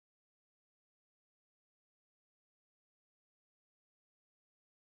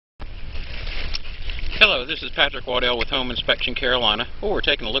Hello, this is Patrick Waddell with Home Inspection Carolina. What we're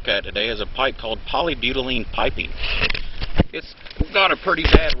taking a look at today is a pipe called polybutylene piping. It's got a pretty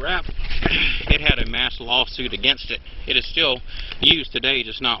bad rap. It had a mass lawsuit against it. It is still used today,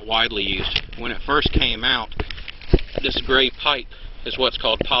 just not widely used. When it first came out, this gray pipe is what's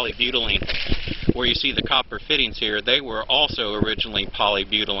called polybutylene. Where you see the copper fittings here, they were also originally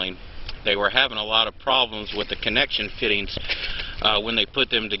polybutylene. They were having a lot of problems with the connection fittings when they put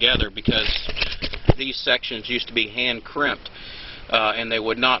them together, because these sections used to be hand crimped and they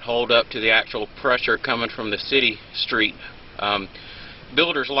would not hold up to the actual pressure coming from the city street.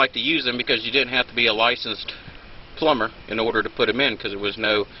 Builders like to use them because you didn't have to be a licensed plumber in order to put them in, because there was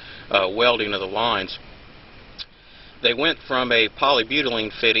no welding of the lines. They went from a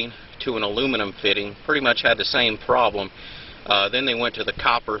polybutylene fitting to an aluminum fitting, pretty much had the same problem. Then they went to the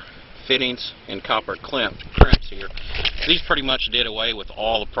copper fittings and copper crimps here. These pretty much did away with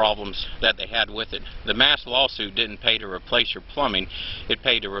all the problems that they had with it. The mass lawsuit didn't pay to replace your plumbing, it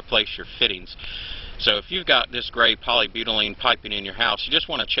paid to replace your fittings. So if you've got this gray polybutylene piping in your house, you just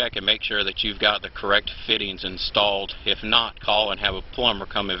want to check and make sure that you've got the correct fittings installed. If not, call and have a plumber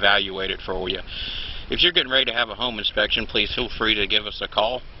come evaluate it for you. If you're getting ready to have a home inspection, please feel free to give us a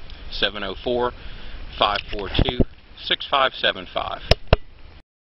call, 704-542-6575.